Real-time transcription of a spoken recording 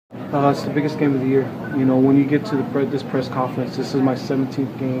It's the biggest game of the year. You know, when you get to this press conference, this is my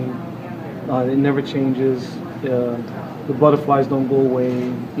 17th game. It never changes. The butterflies don't go away.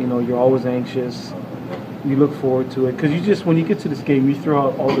 You know, you're always anxious. You look forward to it because when you get to this game, you throw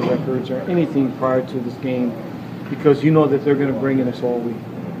out all the records or anything prior to this game because you know that they're going to bring in us all week.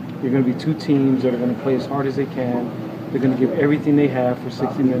 You're going to be two teams that are going to play as hard as they can. They're going to give everything they have for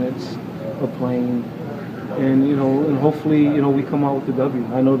 60 minutes of playing. And, you know, and hopefully, you know, we come out with the W.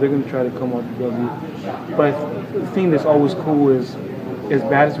 I know they're going to try to come out with the W. But the thing that's always cool is, as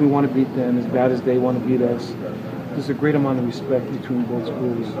bad as we want to beat them, as bad as they want to beat us, there's a great amount of respect between both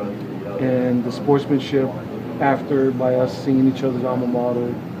schools. And the sportsmanship after by us singing each other's alma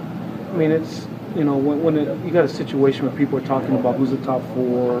mater. I mean, it's, you know, when you got a situation where people are talking about who's the top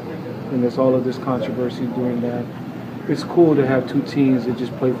four, and there's all of this controversy during that. It's cool to have two teams that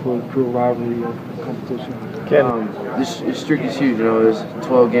just play for a pure rivalry of competition. This streak is huge. You know, it's a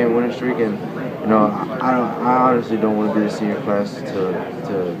 12-game winning streak, and you know, I honestly don't want to be the senior class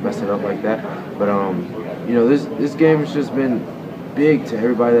to mess it up like that. But you know, this game has just been big to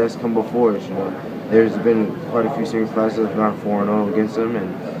everybody that's come before us. You know, there's been quite a few senior classes that have gone 4-0 against them,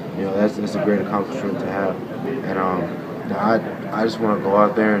 and you know, that's a great accomplishment to have. And I just want to go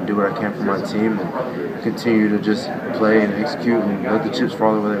out there and do what I can for my team and continue to just play and execute and let the chips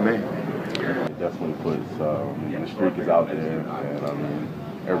fall where they may. It definitely puts the streak is out there, and I mean,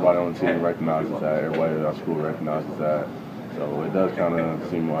 everybody on the team recognizes that, everybody at our school recognizes that. So it does kind of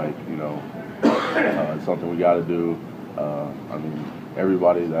seem like, you know, it's something we got to do. I mean,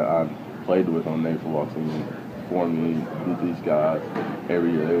 everybody that I played with on the football team for me, beat these guys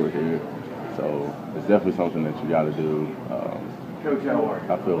every year they were here. So it's definitely something that you got to do.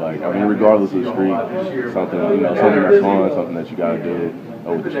 I feel like, I mean, regardless of the streak, something, you know, something that's fun, something that you got to do.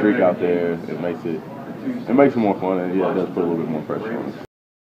 With the streak out there, it makes it more fun, and yeah, it does put a little bit more pressure on us.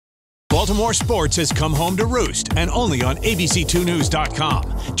 Baltimore sports has come home to roost, and only on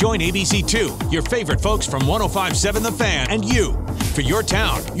ABC2News.com. Join ABC2, your favorite folks from 105.7 The Fan, and you, for your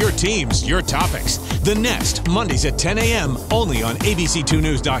town, your teams, your topics. The Nest, Mondays at 10 a.m., only on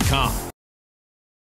ABC2News.com.